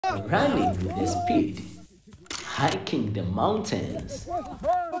running with the speed, hiking the mountains.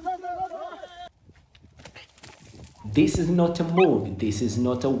 This is not a movie, this is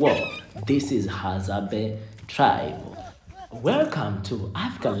not a war, this is Hadzabe tribe. Welcome to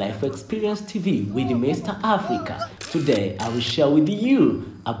Africa Life Experience TV with Mr. Africa. Today I will share with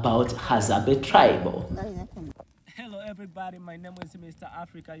you about Hadzabe tribe. Hello everybody, my name is Mr.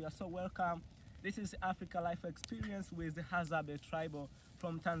 Africa. You are so welcome. This is Africa Life Experience with the Hadzabe tribe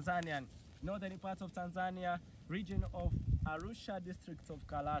from Tanzania, northern part of Tanzania, region of Arusha, district of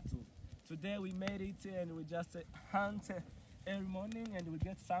Karatu. Today we made it and we just hunt every morning and we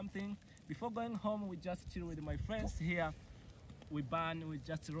get something. Before going home, we just chill with my friends here. We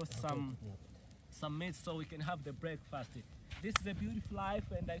just roast some meat so we can have the breakfast. This is a beautiful life,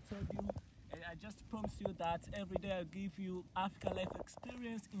 and I told you, and I just promise you that every day I'll give you Africa Life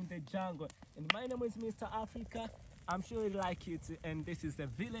Experience in the jungle. And my name is Mr. Africa. I'm sure you like it. And this is the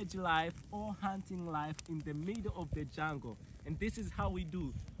village life or hunting life in the middle of the jungle. And this is how we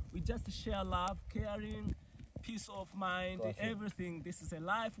do. We just share love, caring, peace of mind, everything. This is a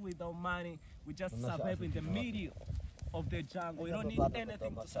life without money. We just survive in the middle of the jungle. We don't need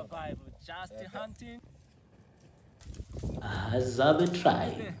anything to survive. Just hunting. Hadzabe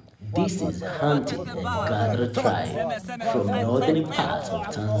tribe. This is hunting and gather tribe from northern parts of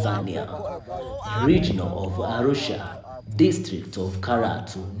Tanzania, region of Arusha, district of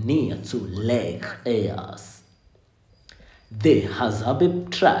Karatu, near to Lake Eyasi. The Hadzabe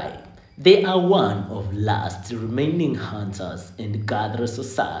tribe, they are one of last remaining hunters and gatherer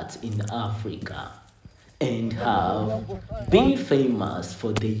society in Africa and have been famous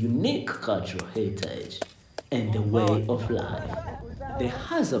for their unique cultural heritage and the way of life. The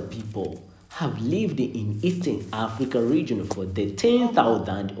Hadza people have lived in Eastern Africa region for the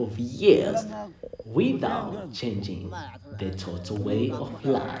 10,000 of years without changing the total way of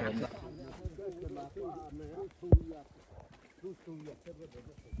life.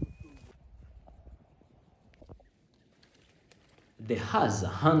 The Hadza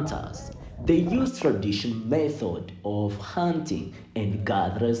hunters, they use traditional method of hunting and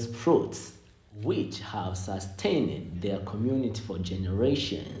gathers fruits, which have sustained their community for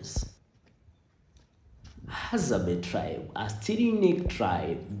generations. Hadzabe tribe are still unique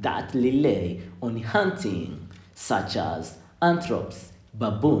tribe that rely on hunting, such as antelopes,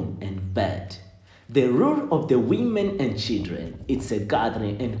 baboon, and bird. The role of the women and children is a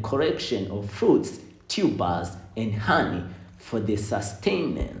gathering and collection of fruits, tubers, and honey for the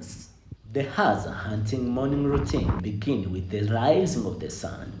sustenance. The Hadza hunting morning routine begins with the rising of the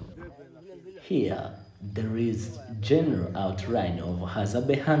sun. Here, there is general outline of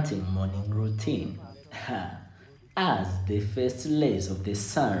Hadzabe hunting morning routine. As the first rays of the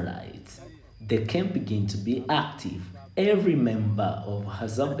sunlight, the camp begin to be active. Every member of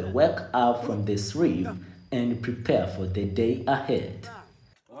Hadzabe wake up from the sleep and prepare for the day ahead.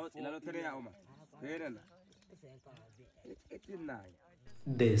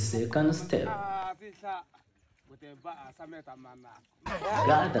 The second step,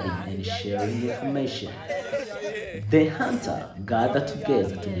 gathering and sharing information. The hunter gather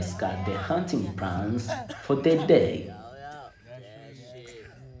together to discuss the hunting plans for the day.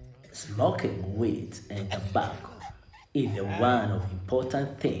 Smoking weed and tobacco is the one of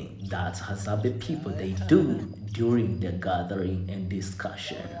important things that Hadzabe people they do during the gathering and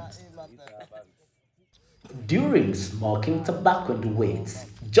discussions. During smoking tobacco and weeds,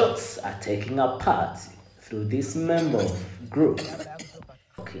 jokes are taking a part through this member group.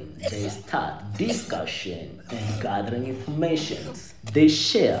 They start discussion and gathering information. They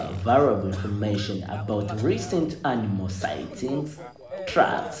share valuable information about recent animal sightings,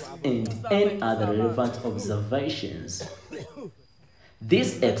 tracks, and any other relevant observations.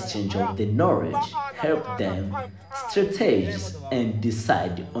 This exchange of the knowledge helps them strategize and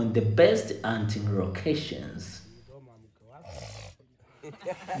decide on the best hunting locations.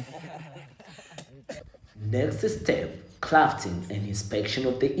 Next step, crafting and inspection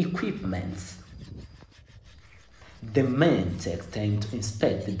of the equipment. The men take time to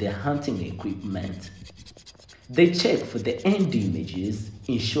inspect their hunting equipment. They check for the end images,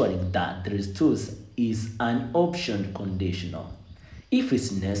 ensuring that the tools is an option conditional. If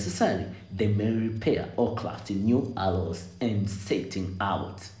it's necessary, they may repair or craft new arrows and setting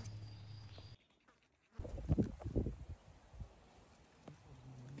out.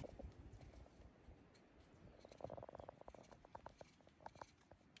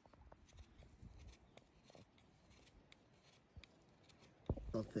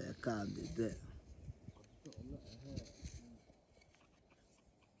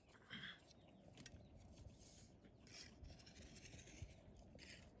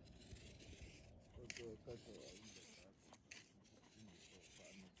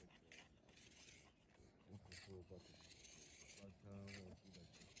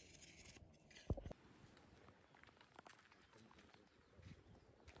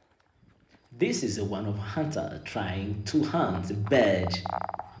 This is one of hunter trying to hunt a bird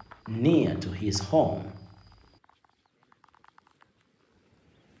near to his home.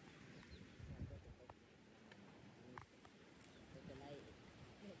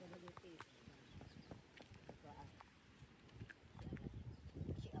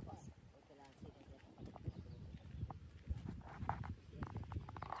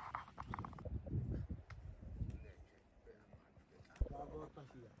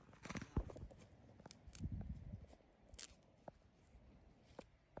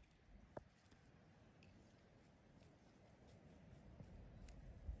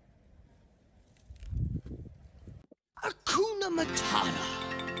 Hakuna Matata.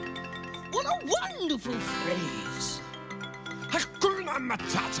 What a wonderful phrase. Hakuna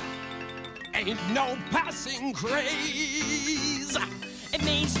Matata. Ain't no passing craze. It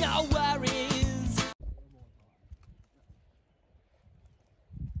means no worries.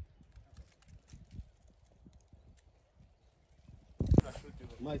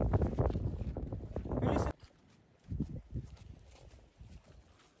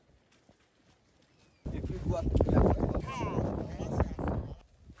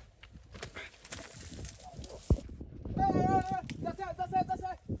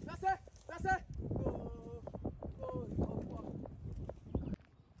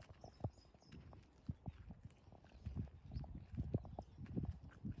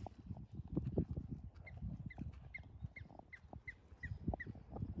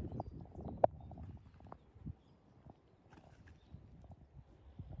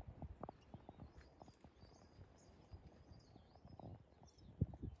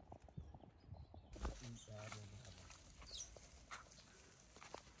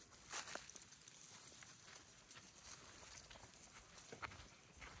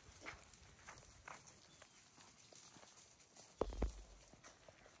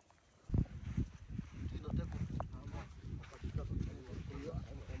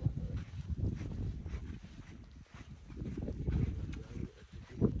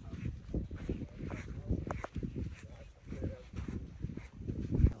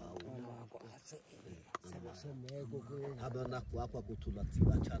 Abana kuapa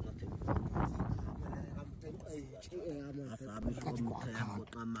kutulatika chana tena. Asabe kumtea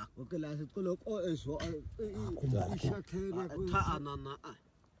kutama. Okela sikolo ko eso ishathele Ta anana.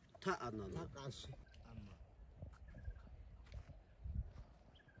 Ta anana.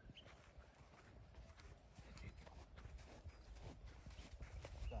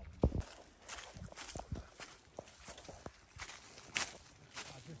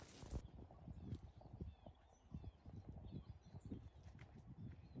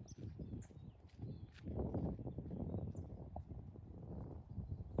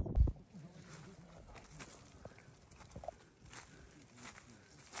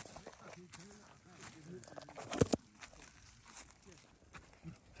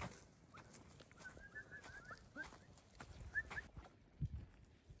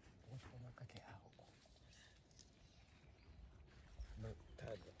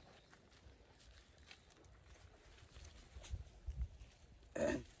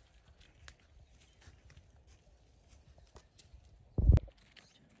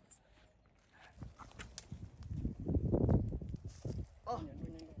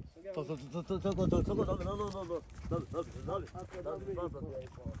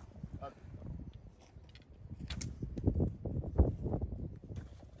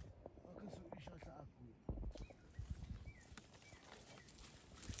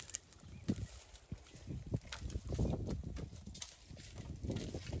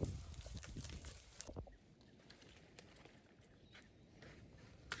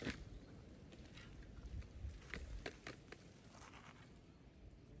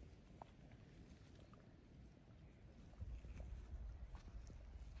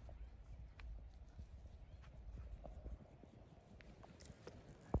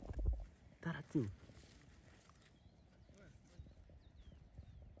 Taratibu.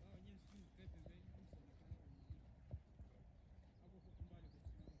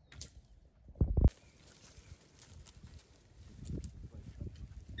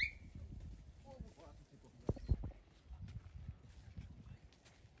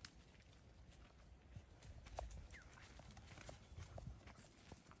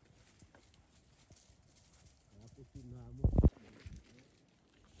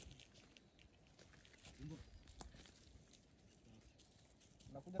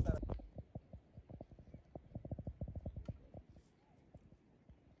 Nakuja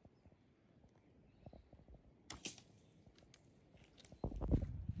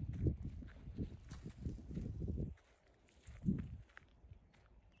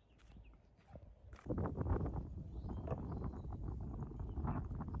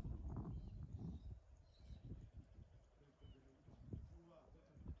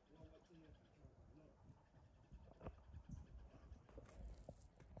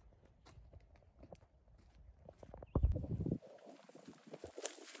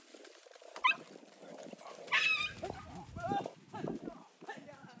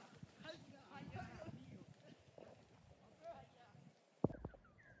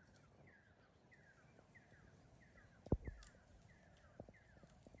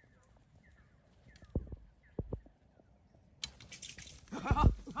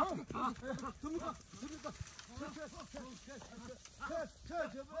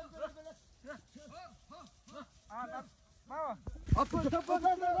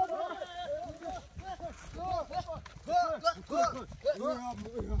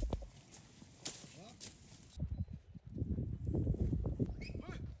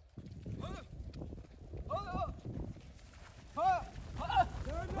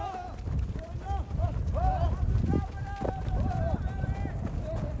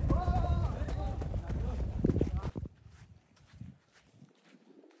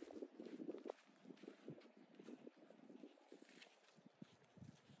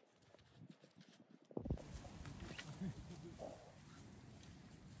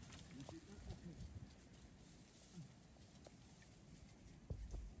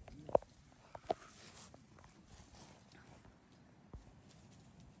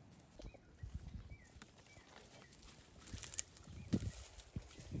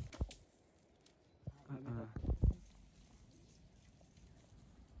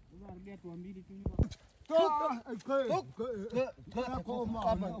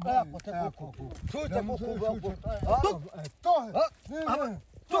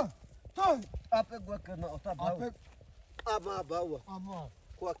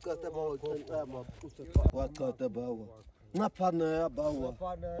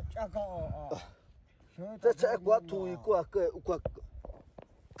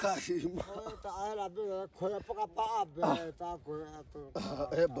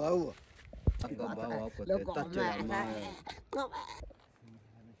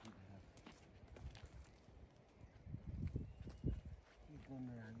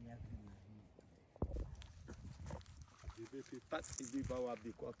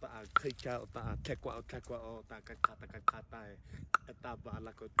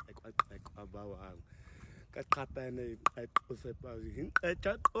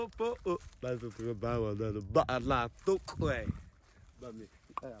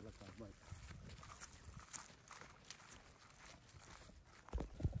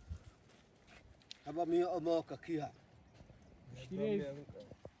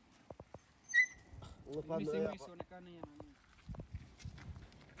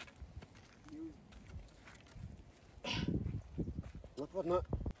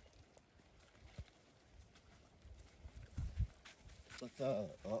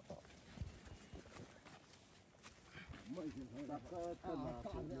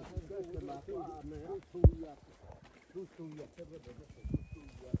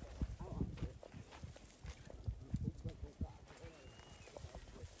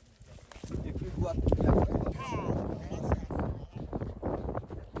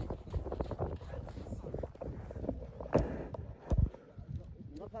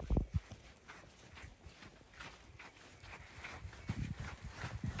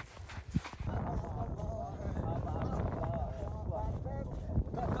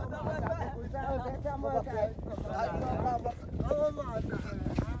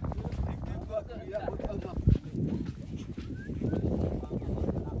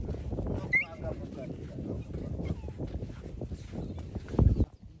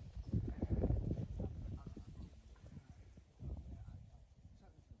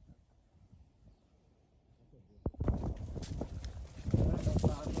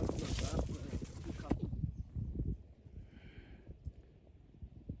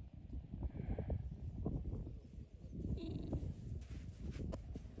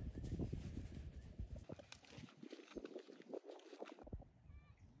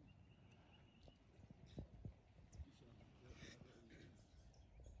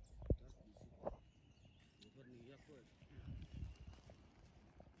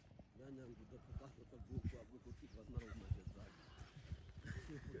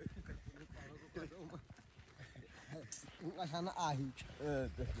Sana ahi.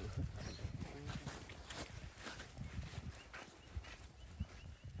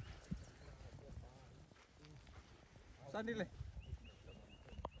 Sandile.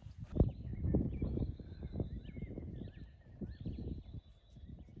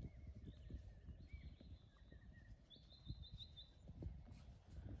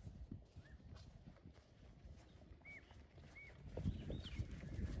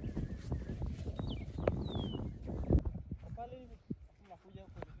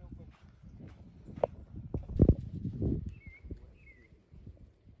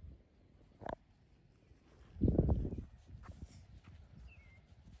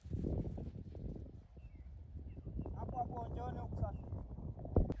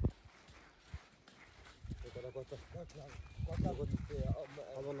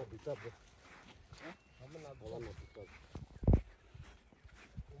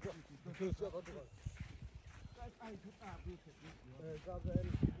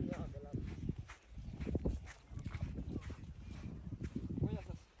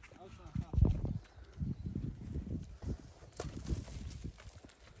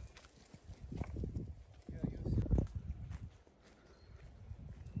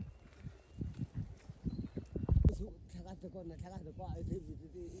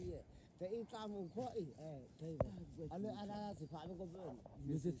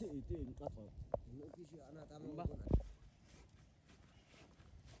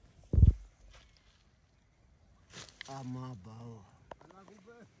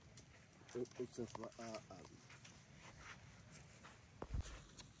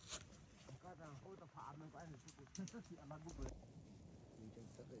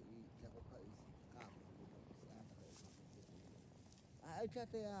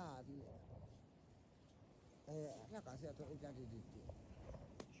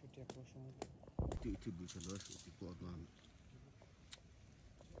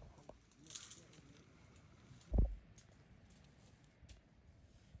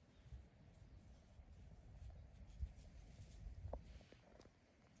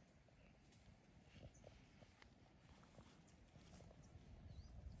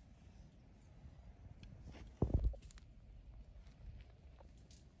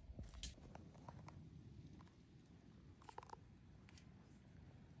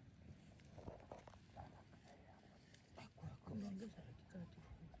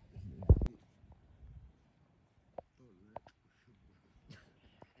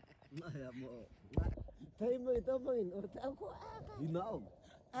 Thấy mình tôi mình tao có gì nào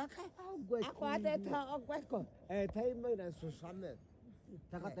aku ada tahu aku kok thấy mình là số sáu này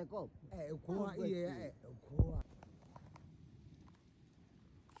chắc là có kuah iya kuah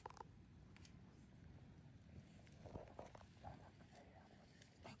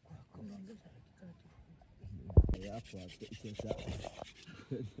ya aku ada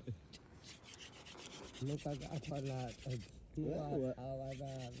nó ta cái apa là kuah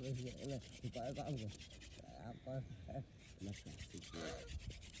awalnya là supaya kau apa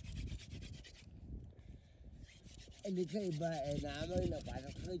ini kai ba na mai na ba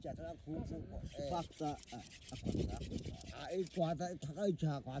kai cha ta ku fakta ai kwa ta kai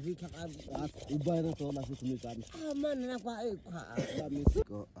cha kwa vi ka uba na to na su mi kan man na kwa kwa mi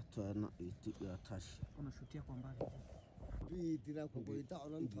ko atana iti ya tashi Unashutia kwa mbali. bi tira ko bo ita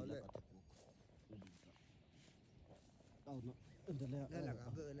onan thole au no endelea la ka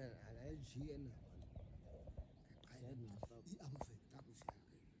be na ala ji na kai na ta i am fe ta ku shi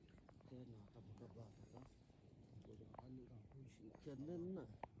na ta bu ba ta Kenen na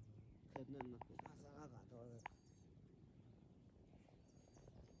asa ga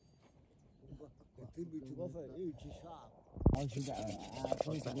to itu bi tu fa ni chi sha au shi da a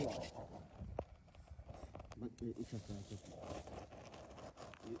ko ta ni ma ke ita ta ta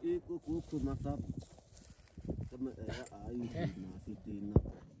ko ma ta kama ayu na fitina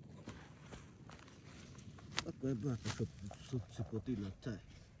ko ba ta su poti na ta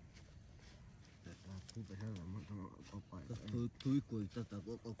tôi quỳ ta ta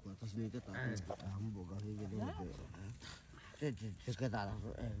có quả ta xin ta ta không bộ cái gì đâu thế cái ta là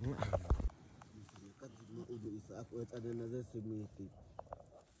cái gì mà udah isa aku ada nada semiti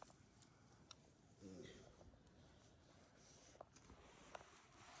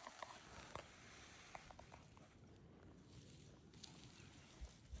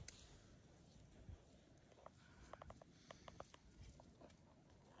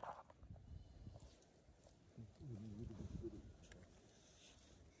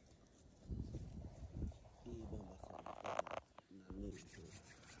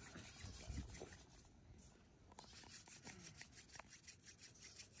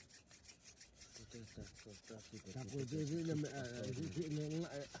Aku jadi nama ini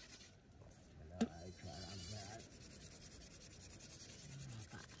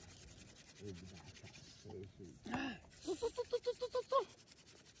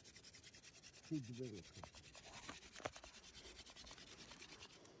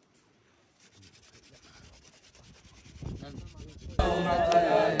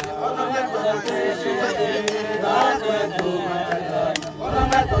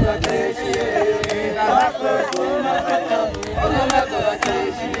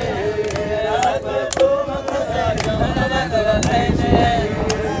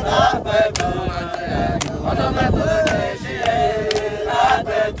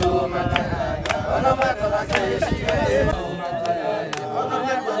Onomatala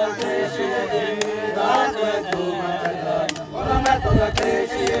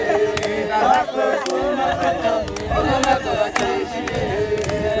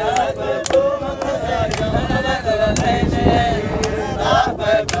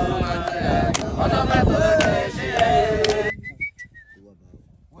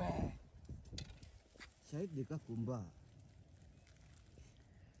Saya dekat kumba.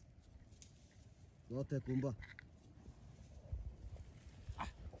 Lote kumba.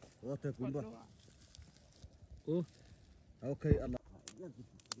 Lote kumba. Oh, okay, Allah.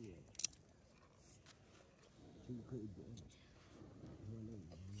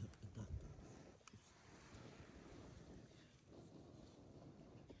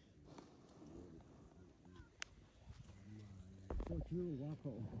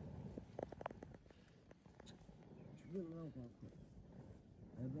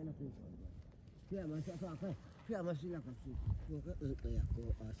 Pia masih apa? Pia masih nak kasih. Kau kayak kau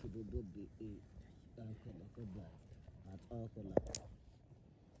asyik duduk di kau bar. Atau kau nak.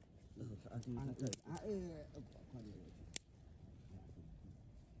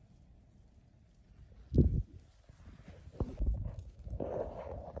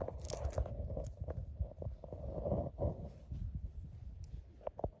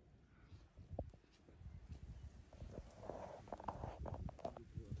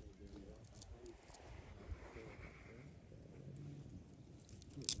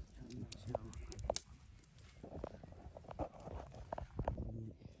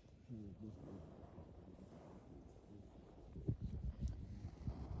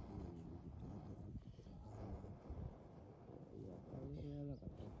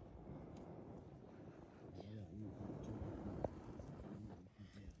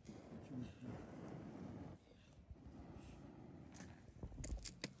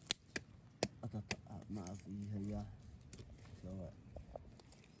 Maaf iya ya. Coba.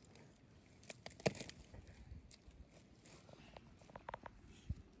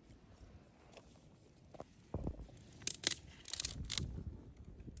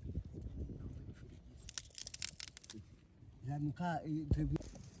 Muka itu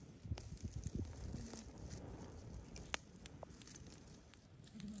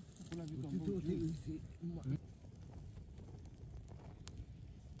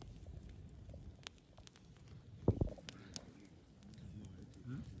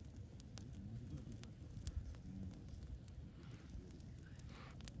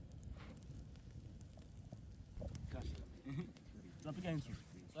Tunapiga intro.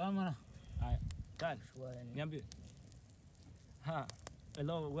 Sawa. Haya. Kan. Niambie.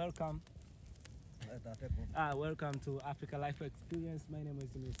 Hello, welcome. Welcome to Africa Life Experience. My name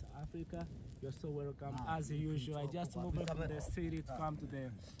is Mr. Africa. You're so welcome. As usual, I just moved from the city to come to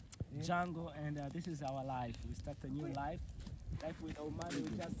the jungle, and this is our life. We start a new life. Life with our money.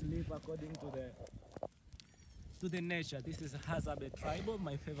 We just live according to the nature. This is Hadzabe tribal,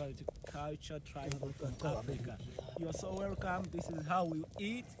 my favorite culture tribal from Africa. You're so welcome. This is how we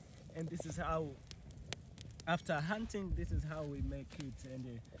eat, and this is how, after hunting, this is how we make it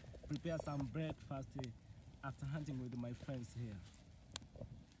and prepare some breakfast after hunting with my friends here.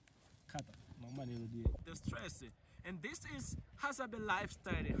 The stress. And this is Hadzabe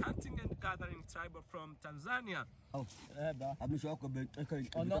lifestyle, hunting and gathering tribal from Tanzania.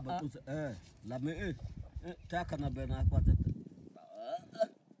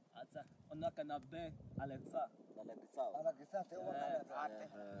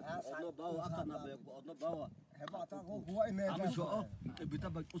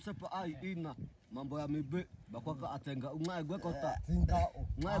 mambo ya mibe bakwaka atenga ungae gwe kota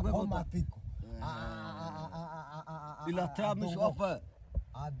ila tami shofa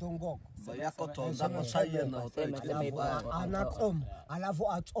adongo bayako tonda masaya na anatom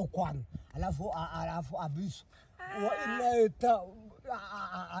alafu atokwan alafu abis wa ineta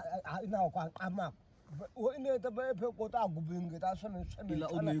ina kwa kama wa ineta bepe kota gubinge ta sone ila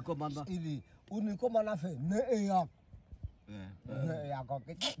uniko mana ili uniko mana fe ne ya ya ko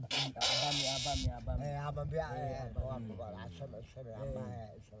ke abami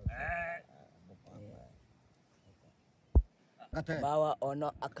bawa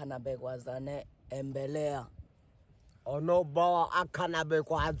ono akanabegwazane embelea ono bawa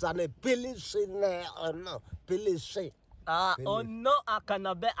akanabegwazane pilisine ono pilisi ono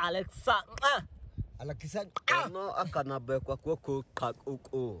akanabe Alexa Alakisa ono akanabegwa koko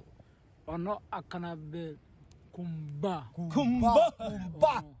kakuko ono akanabe kumba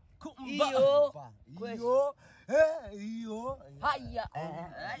iyo haya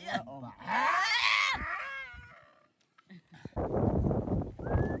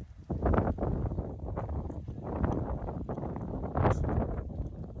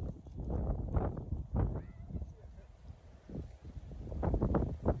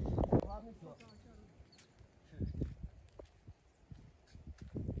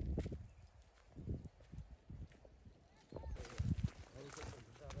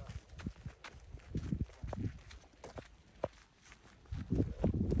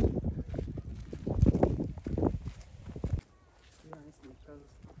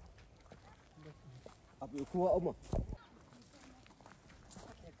tua oma.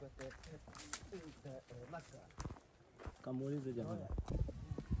 Kamuulize jamani.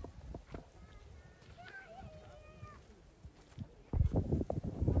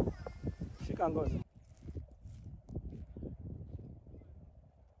 Shika ngozi.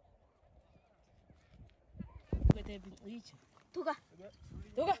 Tuka.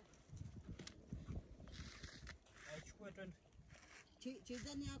 Tuka. Achukue twende.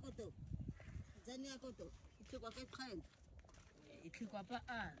 Chizani yako to. Chizani yako to. Ichukua kwa train. Ichukua pa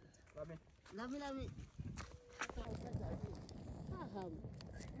a. Lami.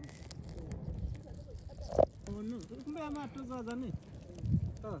 Oh no, kumbe ama tuzaza ni.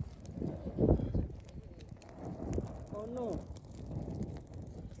 Oh no.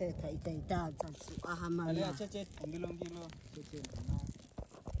 Ita tsu ahama. Alia cheche ngilo. Cheche.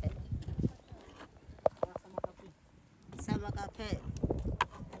 Sama kape.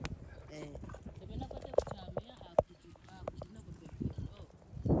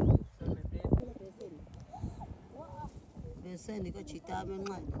 Beseni ko chitame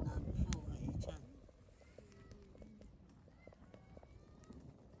ngani na mfuga echana.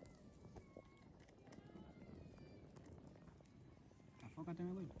 Afoka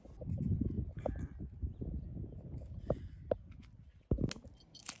tena wewe.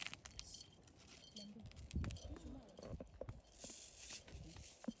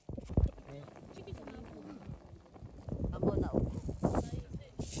 Ambona uko.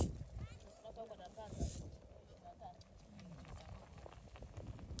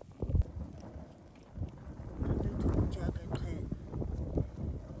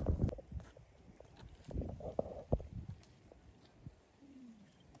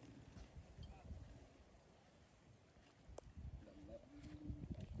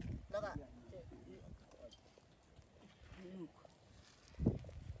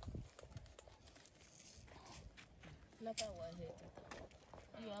 Laka wahe.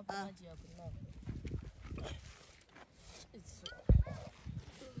 Hiyo hapa maji ya kunawa. It's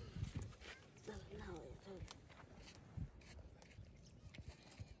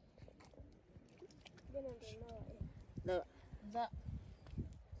za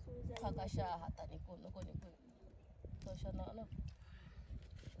kakasha hata niko tosha na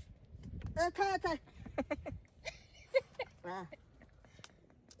Kai.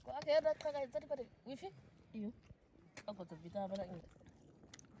 kwa kaya kaka zati pale wifi hiyo hapo tupita mara nyingi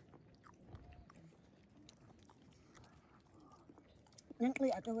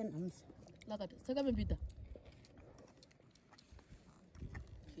Nangli atawen hamsa. lakati saka mpita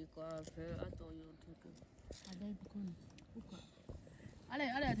kika fe ato yotuko adai bikoni uka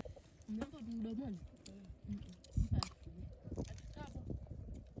ale mlango mdomoni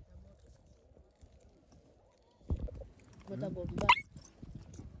bota bomba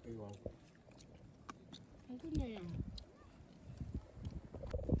Hiyo. ngine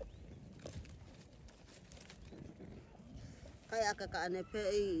Kaya kaka anepe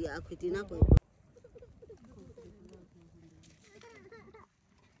ya kutina ko.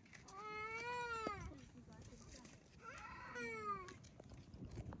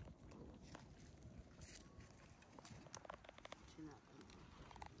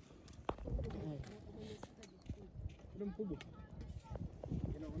 Ndio mkubwa.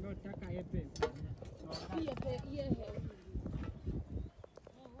 Unataka yepe.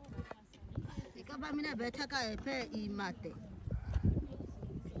 Ikaba mina betaka epe imate.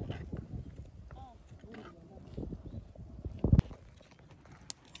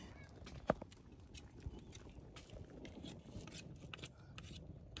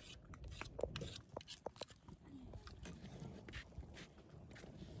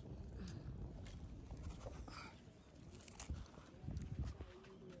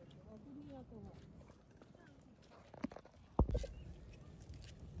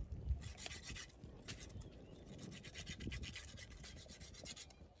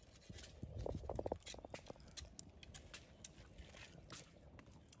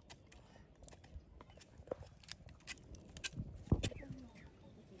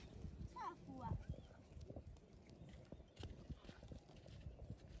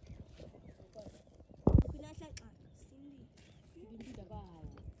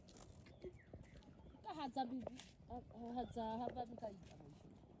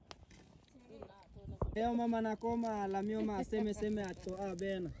 Leo mama nakoma la mioma aseme ato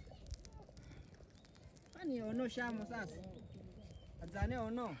bena. Ani ono shamo sasa. Hadzane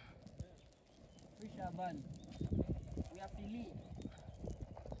ono. Fisha bani. Uyafili.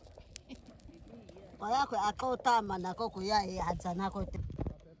 Kwa yako akotama na koko yae hadzana kote.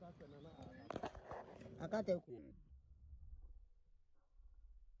 Akate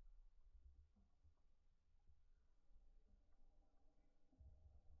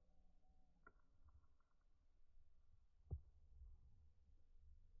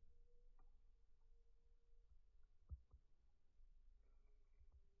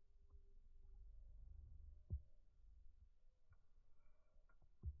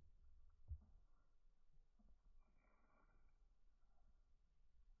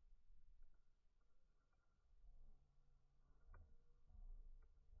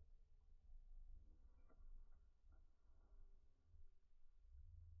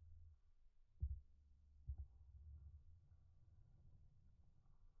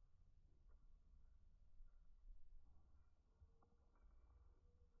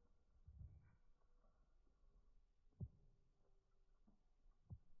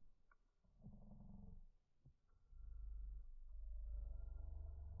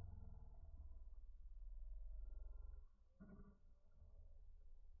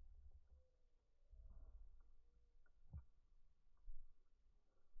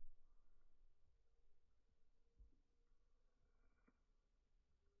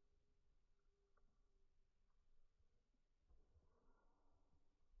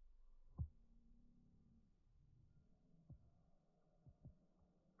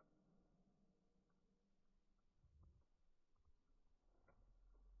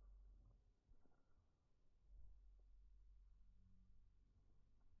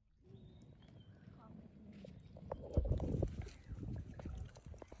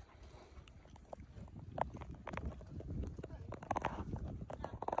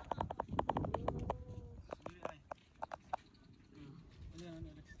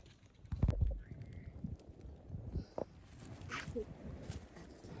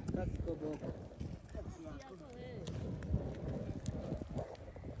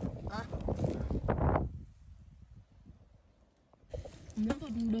Mlango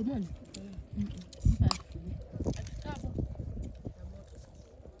mdomoni.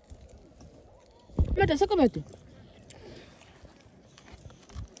 Mata saka mate.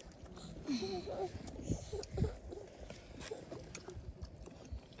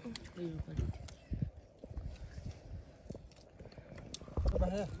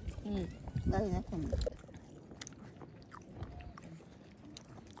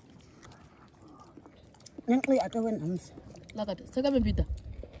 Nang kaya ata wen hams. Lakat, saka mepita.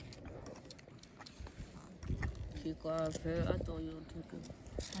 Kika fe ato yo tuko.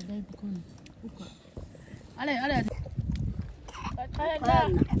 Ada ipukoni. Uka. Ale. Kaya